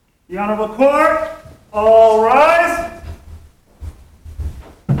The Honorable Court, all rise.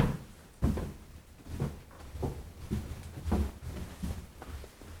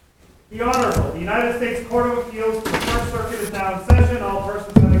 The Honorable, the United States Court of Appeals for the First Circuit is now in session. All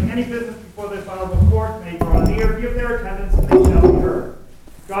persons having any business before this Honorable Court may draw near, give their attendance, and they shall be heard.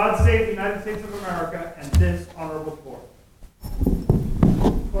 God save the United States of America and this Honorable Court.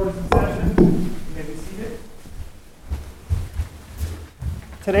 Court is in session. You may be seated.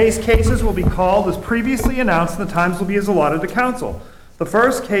 Today's cases will be called as previously announced, and the times will be as allotted to counsel. The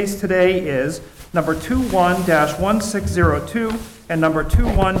first case today is number 21-1602 and number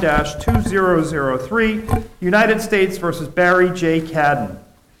 21-2003, United States versus Barry J. Cadden.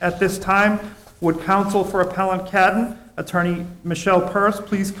 At this time, would counsel for Appellant Cadden, Attorney Michelle Peirce,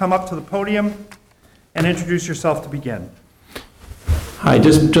 please come up to the podium and introduce yourself to begin. Hi,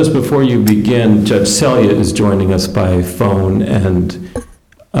 just before you begin, Judge Selya is joining us by phone, and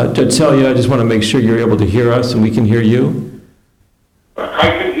Judge Selya, I just want to make sure you're able to hear us and we can hear you. I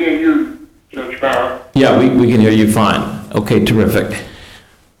can hear you, Judge Barrett. Yeah, we can hear you fine. Okay, terrific.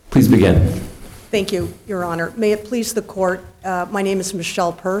 Please begin. Thank you, Your Honor. May it please the Court, my name is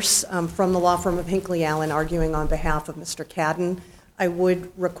Michelle Peirce. I'm from the law firm of Hinckley Allen, arguing on behalf of Mr. Cadden. I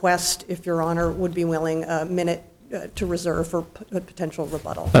would request, if Your Honor would be willing, a minute to reserve for a potential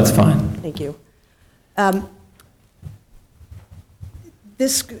rebuttal. That's fine. Thank you.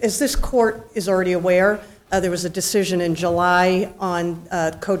 As this Court is already aware, there was a decision in July on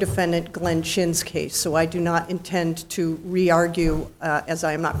co-defendant Glenn Chin's case, so I do not intend to re-argue, as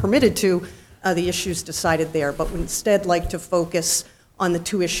I am not permitted to, the issues decided there, but would instead like to focus on the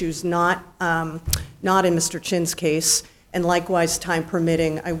two issues not in Mr. Chin's case, and likewise, time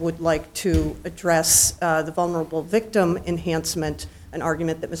permitting, I would like to address the vulnerable victim enhancement, an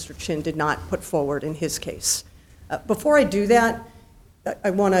argument that Mr. Chin did not put forward in his case. Before I do that,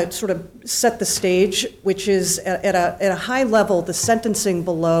 I want to sort of set the stage, which is at a high level, the sentencing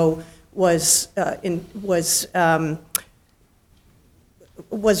below was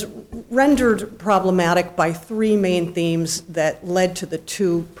rendered problematic by three main themes that led to the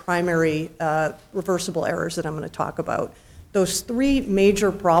two primary reversible errors that I'm going to talk about. Those three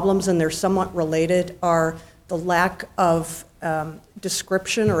major problems, and they're somewhat related, are the lack of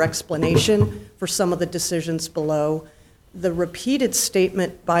description or explanation for some of the decisions below, the repeated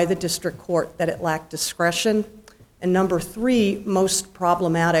statement by the district court that it lacked discretion, and number three, most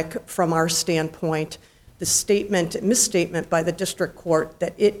problematic from our standpoint, the misstatement by the district court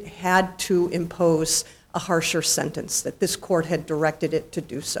that it had to impose a harsher sentence, that this court had directed it to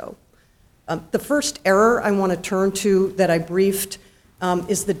do so. The first error I want to turn to that I briefed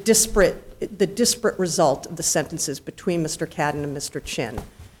is the disparate result of the sentences between Mr. Cadden and Mr. Chin.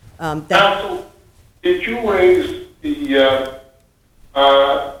 Counsel, did you raise the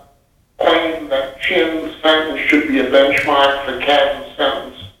claim that Chin's sentence should be a benchmark for Cadden's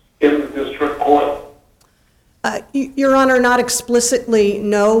sentence in the district court? Your Honor, not explicitly,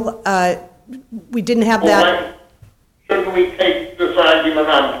 no. We didn't have that. Shouldn't we take this argument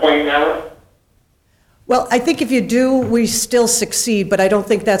on plain error? Well, I think if you do, we still succeed, but I don't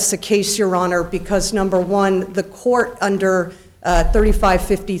think that's the case, Your Honor, because number one, the court under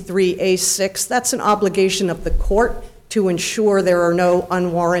 3553A6, that's an obligation of the court to ensure there are no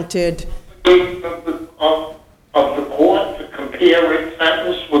unwarranted... Of the court to compare its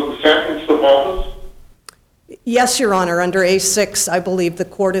sentence with the sentence of others? Yes, Your Honor. Under A6, I believe the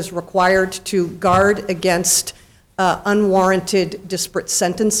court is required to guard against unwarranted disparate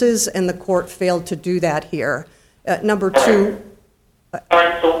sentences, and the court failed to do that here. Number two... All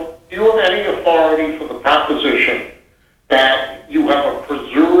right, so do you have any authority for the proposition that you have a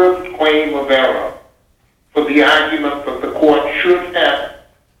preserved claim of error for the argument that the court should have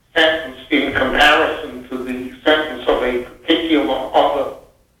sentenced in comparison to the sentence of a particular other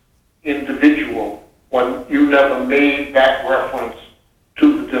individual when you never made that reference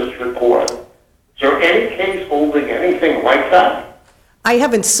to the district court? Is there any case holding anything like that? I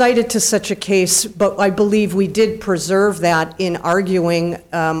haven't cited to such a case, but I believe we did preserve that in arguing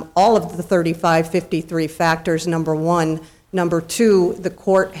all of the 3553 factors, number one. Number two, the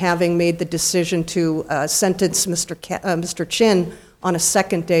court having made the decision to sentence Mr. Chin on a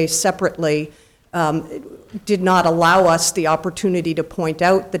second day separately did not allow us the opportunity to point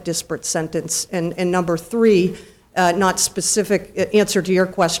out the disparate sentence. And number three, not specific answer to your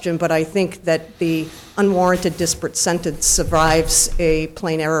question, but I think that the unwarranted disparate sentence survives a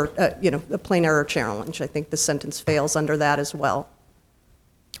plain error, a plain error challenge. I think the sentence fails under that as well.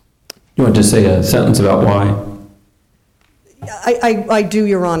 You want to say a sentence about why? I do,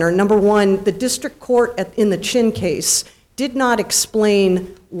 Your Honor. Number one, the district court in the Chin case did not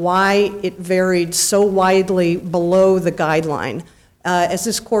explain why it varied so widely below the guideline. As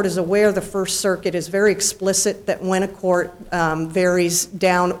this court is aware, the First Circuit is very explicit that when a court varies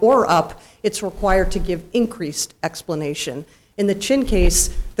down or up, it's required to give increased explanation. In the Chin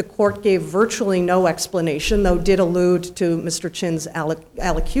case, the court gave virtually no explanation, though did allude to Mr. Chin's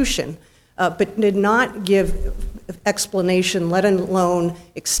allocution, but did not give explanation, let alone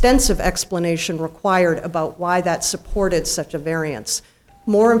extensive explanation required about why that supported such a variance.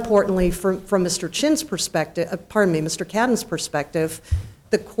 More importantly, from Mr. Chin's perspective, Mr. Cadden's perspective,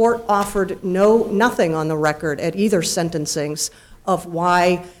 the court offered nothing on the record at either sentencings of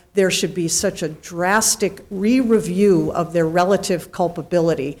why there should be such a drastic re-review of their relative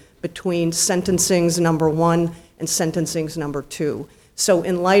culpability between sentencings number 1 and sentencings number 2. So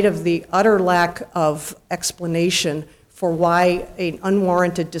in light of the utter lack of explanation for why an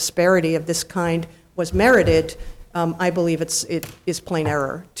unwarranted disparity of this kind was merited, I believe it is plain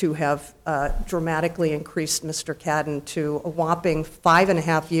error to have dramatically increased Mr. Cadden to a whopping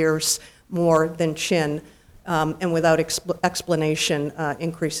 5.5 years more than Chin, and without explanation,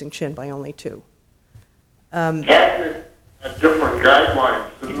 increasing Chin by only 2. Cadden had different guidelines,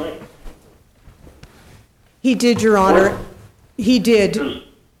 didn't he? He did, Your Honor. He did.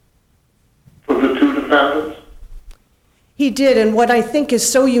 For the 2 defendants? He did, and what I think is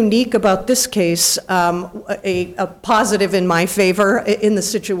so unique about this case, a positive in my favor in the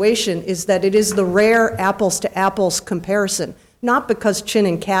situation, is that it is the rare apples-to-apples comparison, not because Chin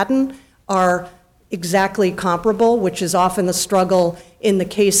and Cadden are exactly comparable, which is often the struggle in the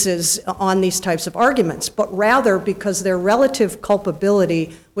cases on these types of arguments, but rather because their relative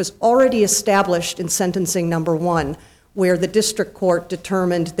culpability was already established in sentencing number 1, where the district court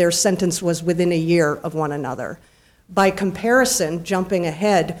determined their sentence was within a year of one another. By comparison, jumping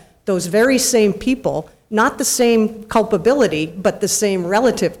ahead, those very same people, not the same culpability, but the same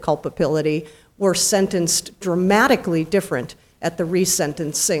relative culpability, were sentenced dramatically different at the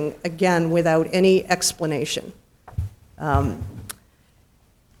resentencing, again, without any explanation. I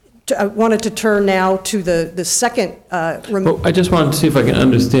wanted to turn now to the second. I just wanted to see if I can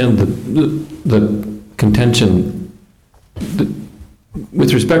understand the contention.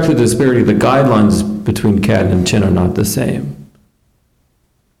 With respect to the disparity, the guidelines between Cadden and Chin are not the same.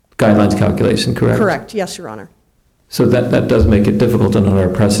 Guidelines calculation, correct? Correct, yes, Your Honor. So that does make it difficult under our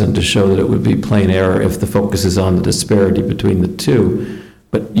precedent to show that it would be plain error if the focus is on the disparity between the two.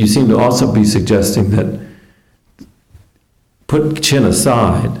 But you seem to also be suggesting that, put Chin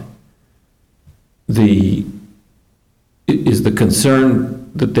aside, is the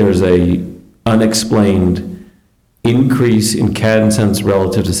concern that there's a unexplained increase in Cadden's sentence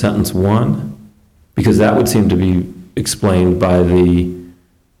relative to sentence 1? Because that would seem to be explained by the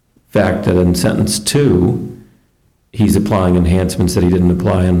fact that in sentence 2, he's applying enhancements that he didn't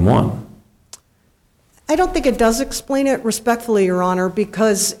apply in 1. I don't think it does explain it, respectfully, Your Honor,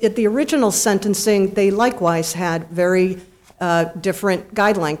 because at the original sentencing, they likewise had very different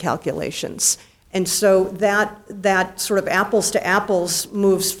guideline calculations. And so that sort of apples to apples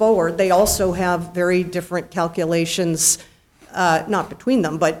moves forward. They also have very different calculations, not between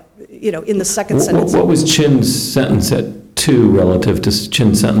them, but in the second sentence. What was Chin's sentence at 2 relative to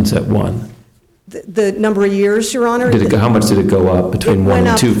Chin's sentence at 1? The number of years, Your Honor? How much did it go up between 1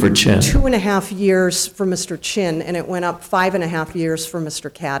 and 2 for Chin? 2.5 years for Mr. Chin, and it went up 5.5 years for Mr.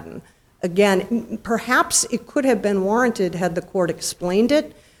 Cadden. Again, perhaps it could have been warranted had the court explained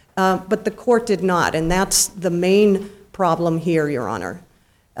it, but the court did not, and that's the main problem here, Your Honor.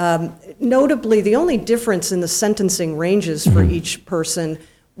 Notably, the only difference in the sentencing ranges for each person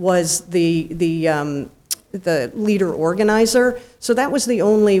was the leader organizer. So that was the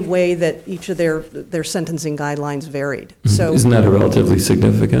only way that each of their sentencing guidelines varied. So isn't that a relatively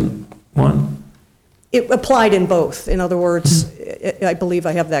significant one? It applied in both. In other words, I believe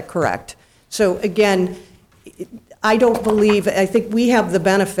I have that correct. So again, I think we have the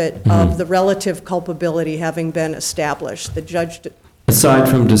benefit of the relative culpability having been established. The judge. Aside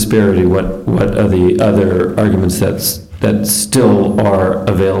from disparity, what are the other arguments that still are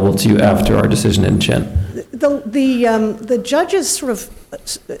available to you after our decision in Chin? The judge's sort of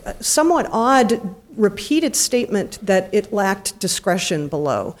somewhat odd repeated statement that it lacked discretion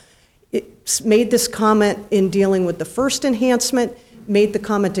below. It made this comment in dealing with the first enhancement, made the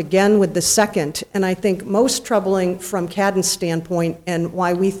comment again with the second, and I think most troubling from Cadden's standpoint and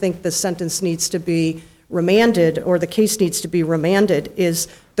why we think the sentence needs to be remanded or the case needs to be remanded is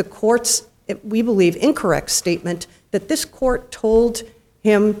the court's, we believe, incorrect statement that this court told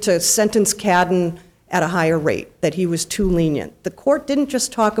him to sentence Cadden at a higher rate, that he was too lenient. The court didn't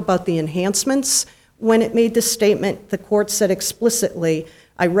just talk about the enhancements when it made this statement. The court said explicitly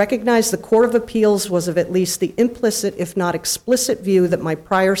I recognize the Court of Appeals was of at least the implicit, if not explicit, view that my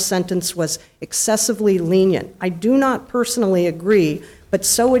prior sentence was excessively lenient. I do not personally agree, but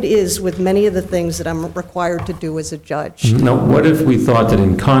so it is with many of the things that I'm required to do as a judge. Now, what if we thought that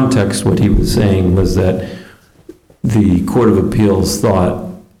in context what he was saying was that the Court of Appeals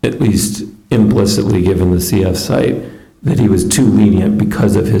thought, at least implicitly given the CF site, that he was too lenient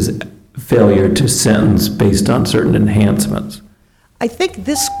because of his failure to sentence based on certain enhancements? I think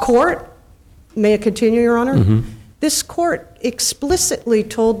this court, may I continue, Your Honor? This court explicitly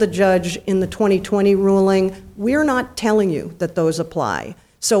told the judge in the 2020 ruling, we're not telling you that those apply.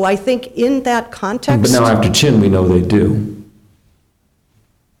 So I think in that context. But now after Chin, we know they do.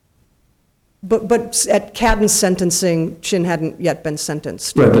 But at Cadden's sentencing, Chin hadn't yet been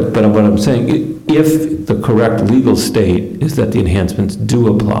sentenced. Right, but what I'm saying, if the correct legal state is that the enhancements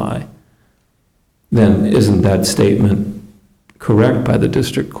do apply, then isn't that statement correct by the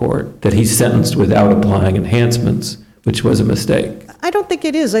district court, that he sentenced without applying enhancements, which was a mistake? I don't think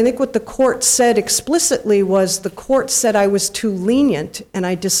it is. I think what the court said explicitly was the court said I was too lenient, and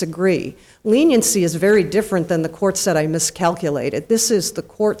I disagree. Leniency is very different than the court said I miscalculated. This is the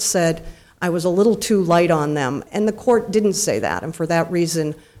court said I was a little too light on them, and the court didn't say that, and for that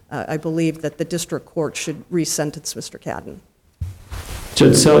reason, I believe that the district court should re-sentence Mr. Cadden.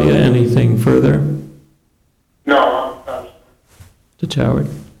 Judge Selya, anything further? No, Judge Howard?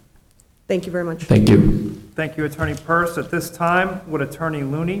 Thank you very much. Thank you. Thank you, Attorney Peirce. At this time, would Attorney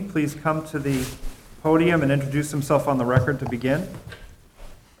Looney please come to the podium and introduce himself on the record to begin?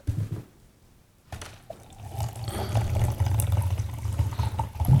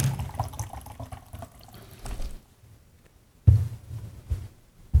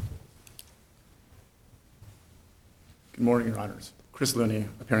 Good morning, Your Honors. Chris Looney,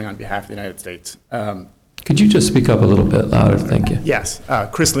 appearing on behalf of the United States. Could you just speak up a little bit louder? Thank you. Yes,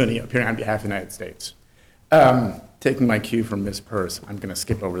 Chris Looney, appearing on behalf of the United States. Taking my cue from Ms. Peirce, I'm going to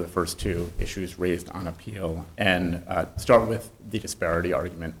skip over the first two issues raised on appeal and start with the disparity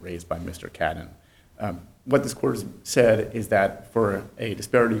argument raised by Mr. Cadden. What this court has said is that for a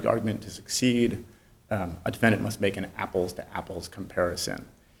disparity argument to succeed, a defendant must make an apples-to-apples comparison.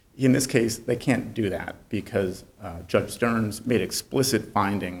 In this case, they can't do that because Judge Stearns made explicit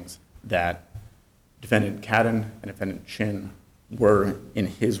findings that Defendant Cadden and Defendant Chin were, in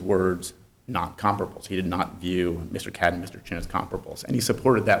his words, not comparables. He did not view Mr. Cadden and Mr. Chin as comparables, and he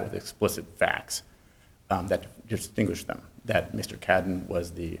supported that with explicit facts that distinguished them, that Mr. Cadden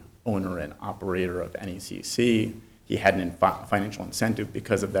was the owner and operator of NECC. He had a financial incentive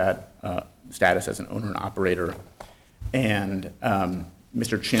because of that status as an owner and operator, and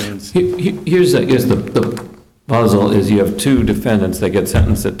Mr. Chin's... Here's the puzzle is you have two defendants that get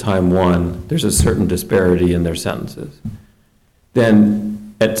sentenced at time one. There's a certain disparity in their sentences.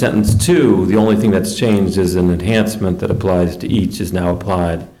 Then at sentence two, the only thing that's changed is an enhancement that applies to each is now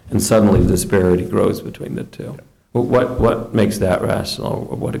applied, and suddenly the disparity grows between the two. What makes that rational,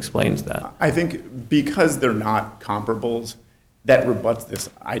 or what explains that? I think because they're not comparables, that rebuts this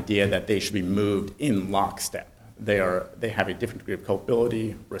idea that they should be moved in lockstep. They have a different degree of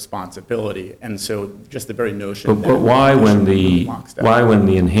culpability, responsibility, and so just the very notion that... But why when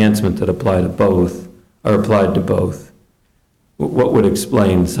the enhancement that apply to both are applied to both? What would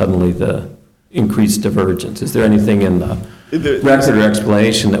explain suddenly the increased divergence? Is there anything in the record or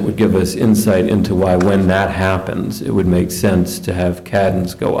explanation that would give us insight into why when that happens, it would make sense to have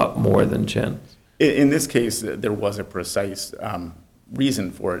Cadden's go up more than Chin's? In this case, there was a precise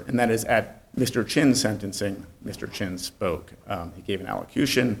reason for it, and that is at Mr. Chin's sentencing, Mr. Chin spoke. He gave an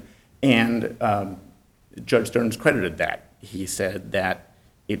allocution, and Judge Stearns credited that. He said that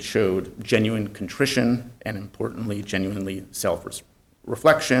it showed genuine contrition and, importantly, genuinely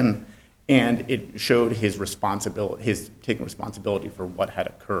self-reflection, and it showed his responsibility, his taking responsibility for what had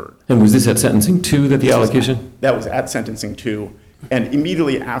occurred. And was this at sentencing two, that the allocution? That was at sentencing two, and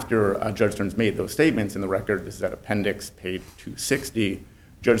immediately after Judge Stearns made those statements in the record, this is at appendix page 260,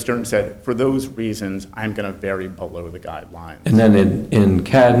 Judge Stearns said, for those reasons, I'm going to vary below the guidelines. And then in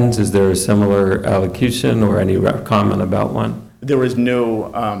Cadden's, is there a similar allocution or any comment about one? There was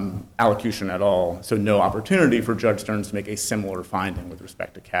no allocution at all, so no opportunity for Judge Stearns to make a similar finding with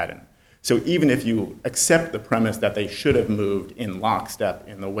respect to Cadden. So even if you accept the premise that they should have moved in lockstep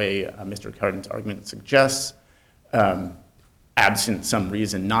in the way Mr. Cadden's argument suggests, absent some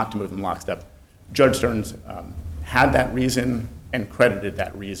reason not to move in lockstep, Judge Stearns had that reason and credited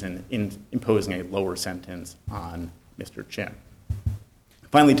that reason in imposing a lower sentence on Mr. Chin.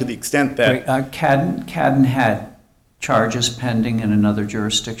 Finally, to the extent that... Cadden had charges pending in another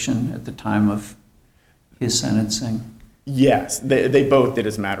jurisdiction at the time of his sentencing? Yes, they both did,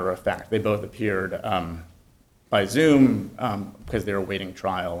 as a matter of fact. They both appeared by Zoom because they were awaiting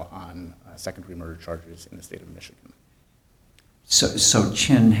trial on second-degree murder charges in the state of Michigan. So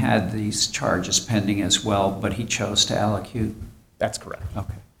Chin had these charges pending as well, but he chose to allocute? That's correct.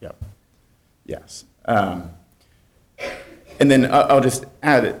 Okay. Yep. Yes. And then I'll just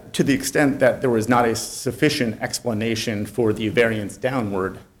add, to the extent that there was not a sufficient explanation for the variance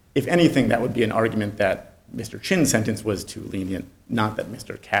downward, if anything, that would be an argument that Mr. Chin's sentence was too lenient, not that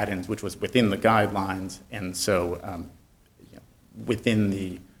Mr. Cadden's, which was within the guidelines, and so within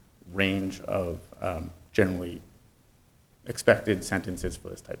the range of generally expected sentences for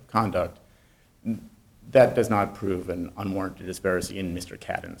this type of conduct, that does not prove an unwarranted disparity in Mr.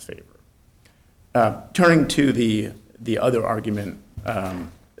 Cadden's favor. Turning to the other argument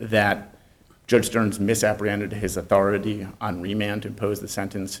that Judge Stearns misapprehended his authority on remand to impose the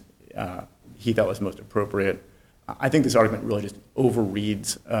sentence he thought was most appropriate, I think this argument really just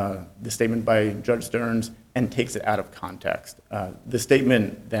overreads the statement by Judge Stearns and takes it out of context. The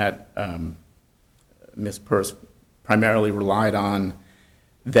statement that Ms. Peirce primarily relied on,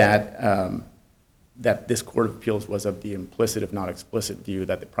 that this Court of Appeals was of the implicit, if not explicit, view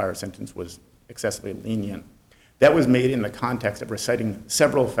that the prior sentence was excessively lenient, that was made in the context of reciting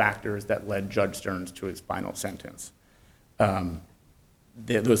several factors that led Judge Stearns to his final sentence.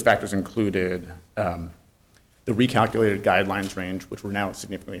 Those factors included the recalculated guidelines range, which were now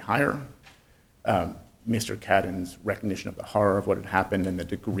significantly higher, Mr. Cadden's recognition of the horror of what had happened and the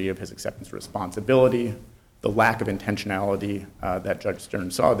degree of his acceptance of responsibility, the lack of intentionality that Judge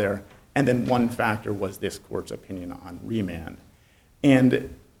Stearns saw there, and then one factor was this Court's opinion on remand.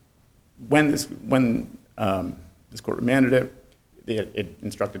 And when this Court remanded it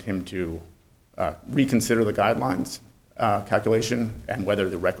instructed him to reconsider the guidelines calculation and whether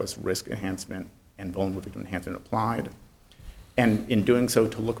the reckless risk enhancement and vulnerable victim enhancement applied. And in doing so,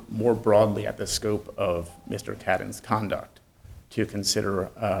 to look more broadly at the scope of Mr. Cadden's conduct, to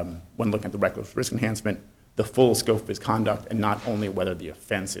consider, when looking at the reckless risk enhancement, the full scope of his conduct and not only whether the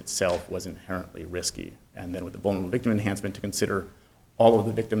offense itself was inherently risky. And then with the vulnerable victim enhancement, to consider all of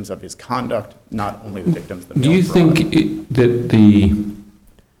the victims of his conduct, not only the victims of the Do you think that the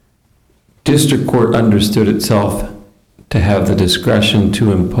district court understood itself to have the discretion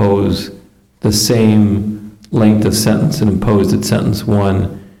to impose the same length of sentence and imposed at sentence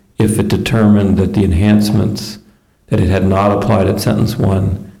 1 if it determined that the enhancements that it had not applied at sentence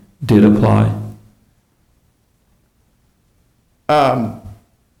 1 did apply?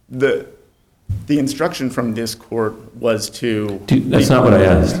 The instruction from this court was to... That's not what I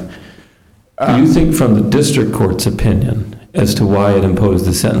asked. Do you think from the district court's opinion as to why it imposed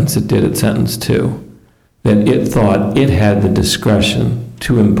the sentence it did at sentence 2, that it thought it had the discretion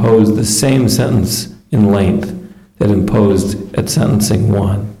to impose the same sentence in length that imposed at sentencing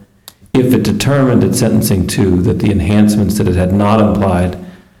 1, if it determined at sentencing 2 that the enhancements that it had not applied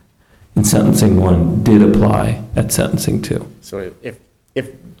in sentencing 1 did apply at sentencing 2? So if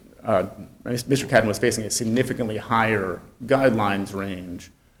Mr. Cadden was facing a significantly higher guidelines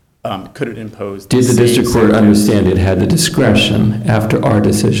range, could it impose... Did the district court understand it had the discretion after our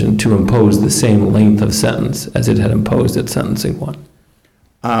decision to impose the same length of sentence as it had imposed at sentencing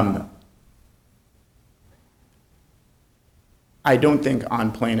 1? I don't think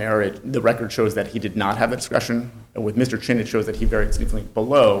on plain error the record shows that he did not have the discretion. With Mr. Chin, it shows that he varied significantly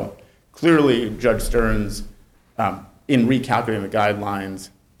below. Clearly, Judge Stearns, in recalculating the guidelines,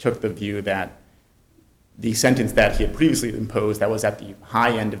 took the view that the sentence that he had previously imposed that was at the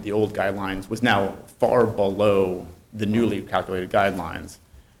high end of the old guidelines was now far below the newly calculated guidelines,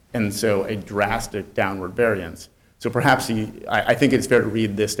 and so a drastic downward variance. So perhaps I think it's fair to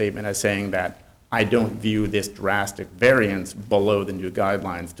read this statement as saying that I don't view this drastic variance below the new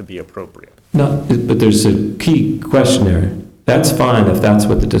guidelines to be appropriate. No, but there's a key question there. That's fine if that's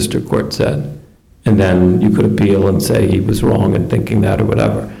what the district court said, and then you could appeal and say he was wrong in thinking that or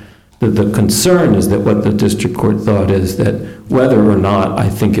whatever. The concern is that what the district court thought is that whether or not I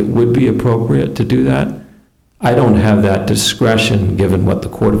think it would be appropriate to do that, I don't have that discretion given what the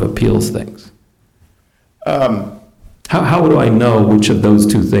Court of Appeals thinks. How would I know which of those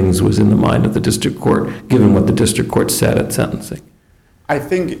two things was in the mind of the district court, given what the district court said at sentencing? I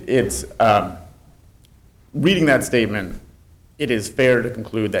think it's, reading that statement, it is fair to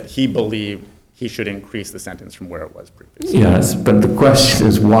conclude that he believed he should increase the sentence from where it was previously. Yes, but the question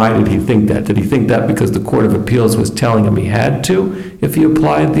is, why did he think that? Did he think that because the Court of Appeals was telling him he had to if he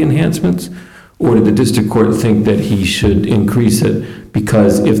applied the enhancements? Or did the district court think that he should increase it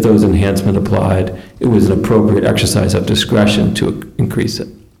because if those enhancements applied, it was an appropriate exercise of discretion to increase it?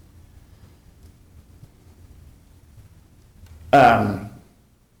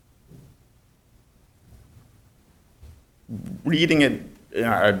 Reading it,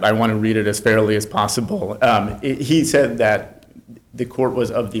 I want to read it as fairly as possible. He said that the court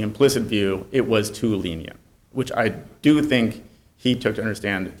was of the implicit view it was too lenient, which I do think he took to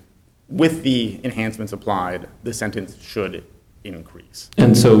understand with the enhancements applied, the sentence should increase.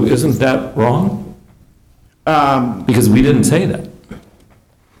 And so isn't that wrong? Because we didn't say that.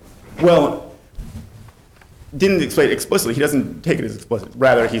 Well, didn't explain it explicitly. He doesn't take it as explicit.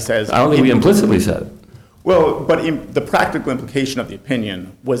 Rather, he says... I don't think we implicitly said it. Well, but the practical implication of the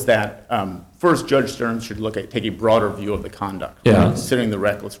opinion was that first, Judge Stearns should take a broader view of the conduct. Yeah. Considering the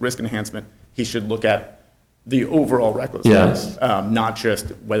reckless risk enhancement, he should look at the overall Yes. recklessness, not just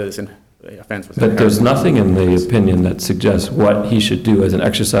whether this offense was... But there's nothing in the opinion that suggests what he should do as an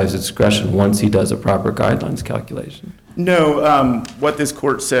exercise of discretion once he does a proper guidelines calculation. No, what this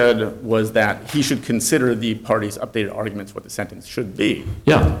court said was that he should consider the party's updated arguments what the sentence should be.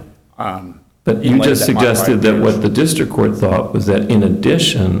 Yeah. But in you light of just that suggested modified that approach. what the district court thought was that in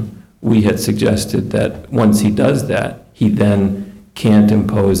addition, we had suggested that once he does that, he then can't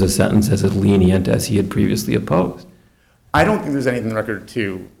impose a sentence as lenient as he had previously opposed. I don't think there's anything in the record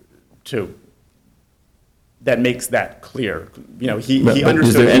that makes that clear. You know, he But understood...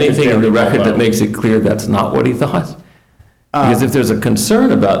 is there he was anything in the very record that low. makes it clear that's not what he thought? Because if there's a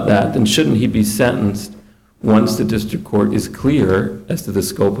concern about that, then shouldn't he be sentenced once the district court is clear as to the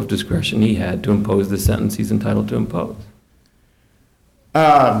scope of discretion he had to impose the sentence he's entitled to impose?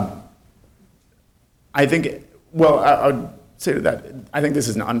 I think, well, I would say to that, I think this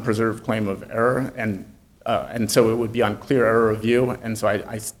is an unpreserved claim of error, and so it would be on clear error review, and so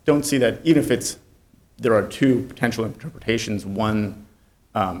I don't see that, even if there are two potential interpretations, one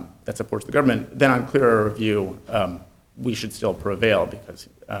that supports the government, then on clear error review, we should still prevail because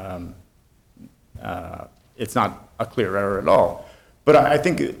it's not a clear error at all. But I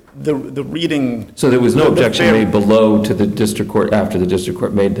think the reading... So there was no the objection fair- made below to the district court after the district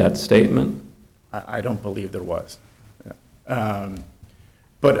court made that statement? I don't believe there was.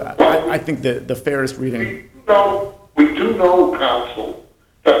 But I think the fairest reading... We do know, counsel,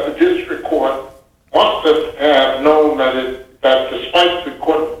 that the district court must have known that despite the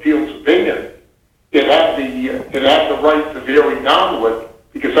Court of Appeals opinion, it had the right to vary downward,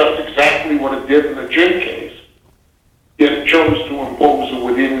 because that's exactly what it did in the Chin case. It chose to impose a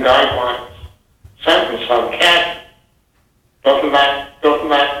within guidelines sentence on Cat. Doesn't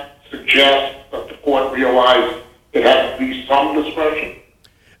that suggest that the court realized it had to be some discretion?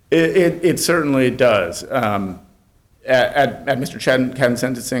 It certainly does. At Mr. Cadden's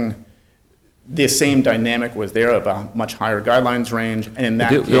sentencing, the same dynamic was there of a much higher guidelines range, and in that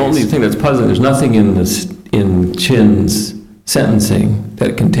case... The only thing that's puzzling, there's nothing in Chin's sentencing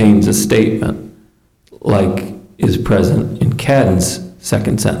that contains a statement like is present in Cadden's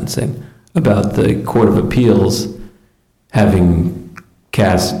second sentencing about the Court of Appeals having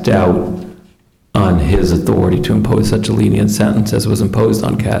cast doubt on his authority to impose such a lenient sentence as was imposed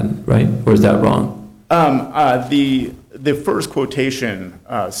on Cadden, right? Or is that wrong? The first quotation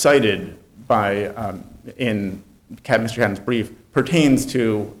cited in Mr. Cadden's brief pertains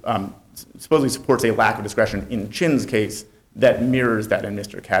to, supposedly supports a lack of discretion in Chin's case that mirrors that in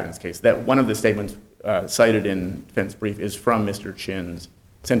Mr. Cadden's case. That one of the statements cited in defense brief is from Mr. Chin's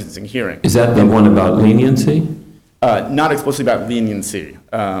sentencing hearing. Is that the one about leniency? Not explicitly about leniency.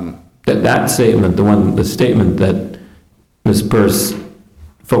 That statement, the statement that Ms. Peirce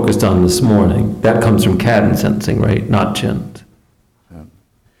focused on this morning, that comes from Cadden's sentencing, right? Not Chin's.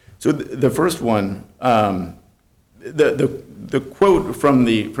 So the first one, the quote from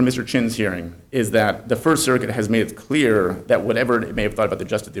Mr. Chin's hearing is that the First Circuit has made it clear that whatever it may have thought about the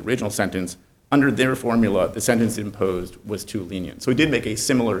justice of the original sentence, under their formula, the sentence imposed was too lenient. So he did make a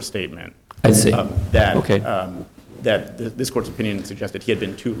similar statement. I see. That this court's opinion suggested he had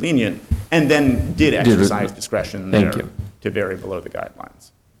been too lenient, and then did exercise discretion there Thank you. to vary below the guidelines.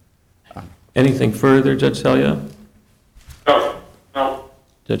 Anything further, Judge Selya? No.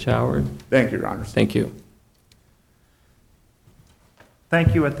 Judge Howard? Thank you, Your Honors. Thank you.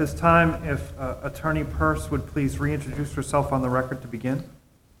 Thank you. At this time, if Attorney Peirce would please reintroduce herself on the record to begin.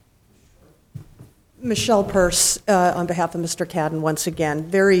 Michelle Peirce, on behalf of Mr. Cadden, once again,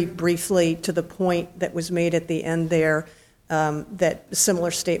 very briefly to the point that was made at the end there, that a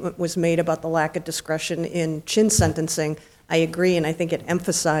similar statement was made about the lack of discretion in Chin's sentencing. I agree, and I think it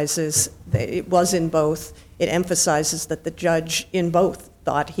emphasizes that it was in both. It emphasizes that the judge in both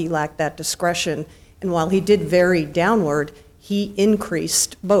thought he lacked that discretion, and while he did vary downward, he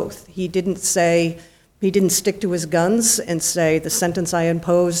increased both. He didn't say He didn't stick to his guns and say the sentence I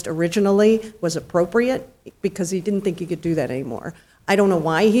imposed originally was appropriate because he didn't think he could do that anymore. I don't know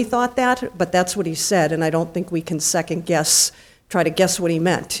why he thought that, but that's what he said, and I don't think we can second guess, try to guess what he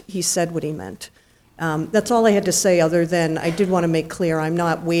meant. He said what he meant. That's all I had to say, other than I did want to make clear I'm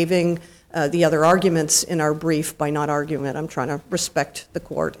not waiving the other arguments in our brief by not arguing it. I'm trying to respect the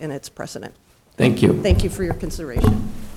court and its precedent. Thank you. Thank you for your consideration.